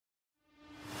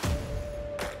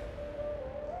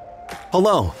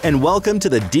Hello, and welcome to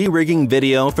the derigging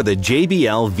video for the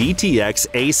JBL VTX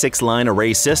A6 line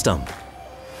array system.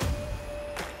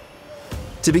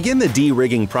 To begin the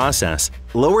derigging process,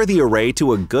 lower the array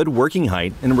to a good working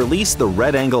height and release the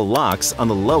red angle locks on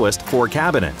the lowest 4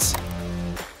 cabinets.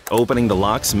 Opening the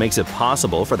locks makes it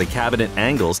possible for the cabinet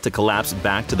angles to collapse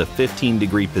back to the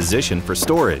 15-degree position for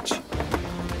storage.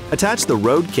 Attach the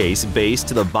road case base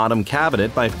to the bottom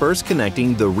cabinet by first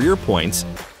connecting the rear points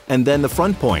and then the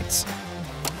front points.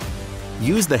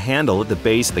 Use the handle at the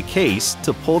base of the case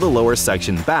to pull the lower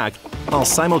section back while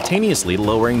simultaneously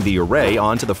lowering the array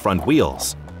onto the front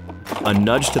wheels. A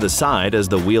nudge to the side as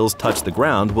the wheels touch the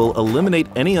ground will eliminate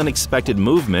any unexpected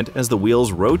movement as the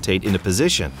wheels rotate into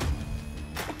position.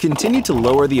 Continue to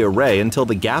lower the array until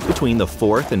the gap between the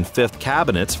 4th and 5th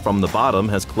cabinets from the bottom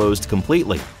has closed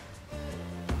completely.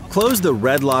 Close the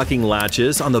red locking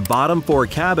latches on the bottom 4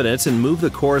 cabinets and move the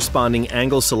corresponding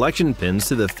angle selection pins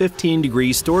to the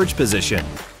 15-degree storage position.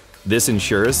 This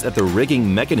ensures that the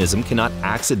rigging mechanism cannot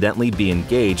accidentally be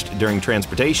engaged during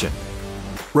transportation.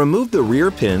 Remove the rear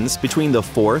pins between the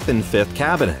 4th and 5th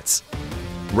cabinets.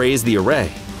 Raise the array.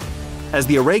 As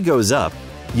the array goes up,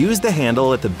 use the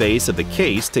handle at the base of the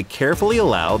case to carefully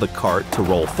allow the cart to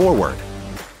roll forward.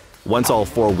 Once all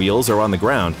 4 wheels are on the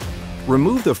ground,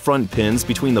 remove the front pins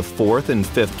between the 4th and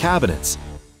 5th cabinets.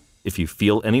 If you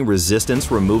feel any resistance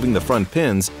removing the front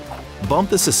pins, bump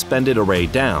the suspended array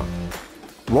down.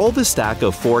 Roll the stack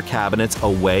of 4 cabinets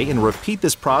away and repeat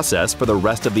this process for the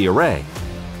rest of the array.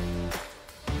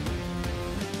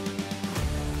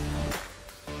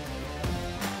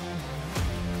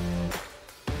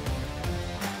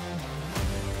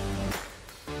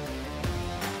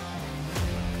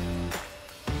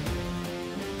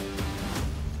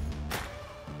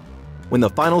 When the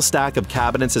final stack of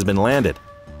cabinets has been landed,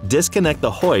 disconnect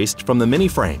the hoist from the mini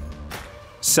frame.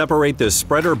 Separate the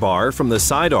spreader bar from the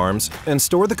side arms and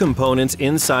store the components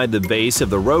inside the base of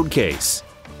the road case.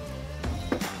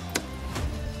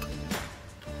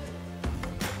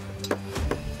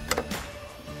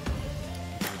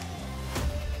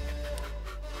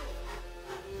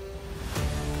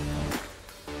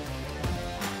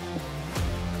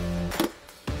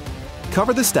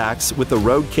 Cover the stacks with the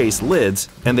road case lids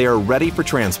and they are ready for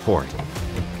transport.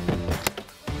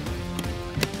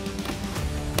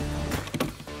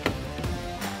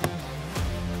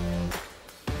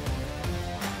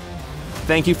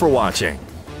 Thank you for watching.